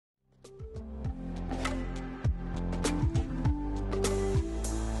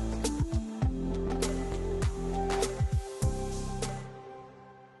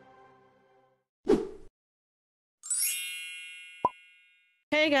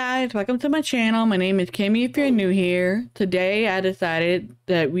Hey guys, welcome to my channel. My name is Kimmy if you're new here. Today I decided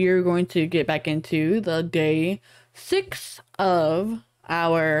that we are going to get back into the day 6 of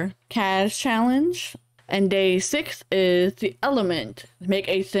our CAS challenge. And day 6 is the element. Make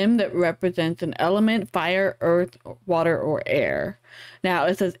a sim that represents an element: fire, earth, water, or air. Now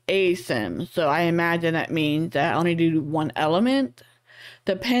it says a sim, so I imagine that means that I only do one element.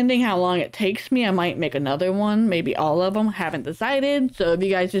 Depending how long it takes me, I might make another one, maybe all of them. Haven't decided. So if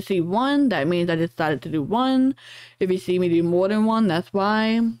you guys just see one, that means I decided to do one. If you see me do more than one, that's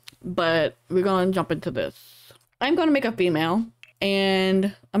why. But we're going to jump into this. I'm going to make a female,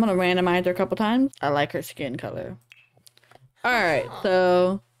 and I'm going to randomize her a couple times. I like her skin color. Alright,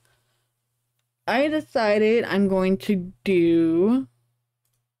 so I decided I'm going to do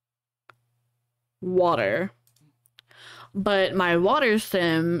water. But my water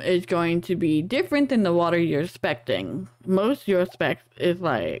sim is going to be different than the water you're expecting. Most your spec is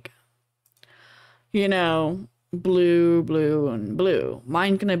like, you know, blue, blue, and blue.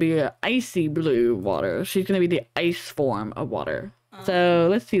 Mine's going to be an icy blue water. She's going to be the ice form of water. So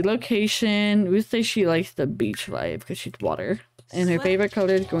let's see, location. We say she likes the beach life because she's water. And her favorite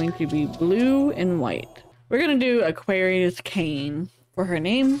color is going to be blue and white. We're going to do Aquarius Cane for her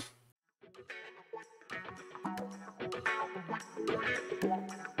name.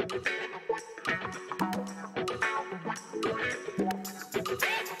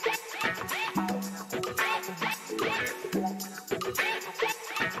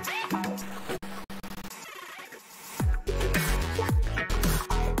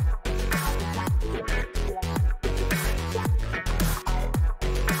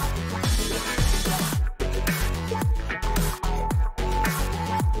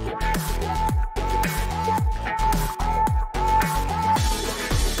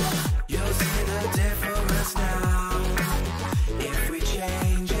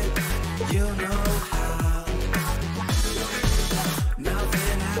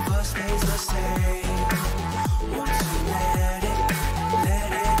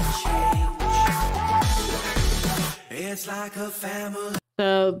 Like a family.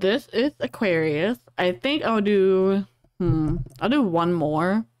 So this is Aquarius. I think I'll do one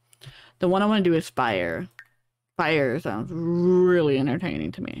more. The one I want to do is fire. Fire sounds really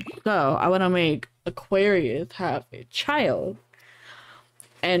entertaining to me. So I want to make Aquarius have a child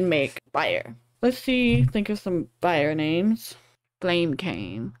and make fire. Let's see, think of some fire names. Flame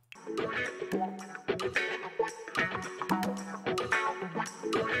Cane.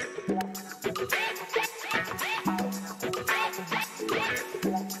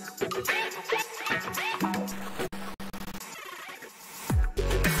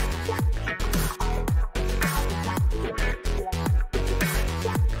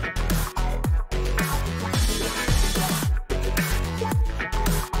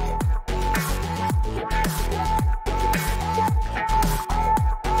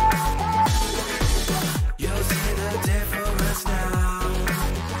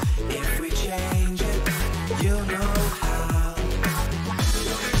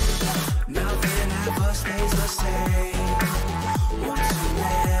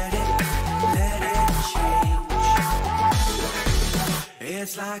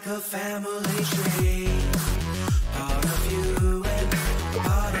 It's like a family tree, part of you and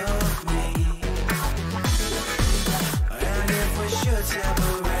part of me. And if we should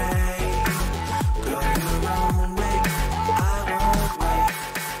separate, go your own way, I won't wait.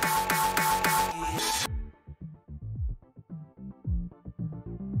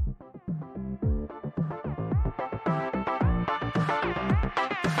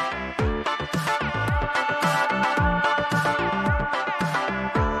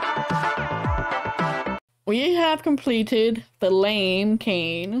 We have completed Flame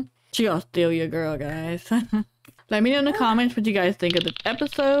Cane. She gonna steal your girl, guys. Let me know in the comments what you guys think of this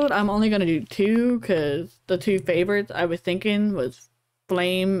episode. I'm only gonna do 2 because the 2 favorites I was thinking was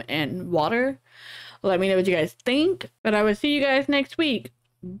flame and water. Let me know what you guys think. But I will see you guys next week.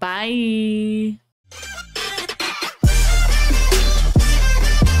 Bye.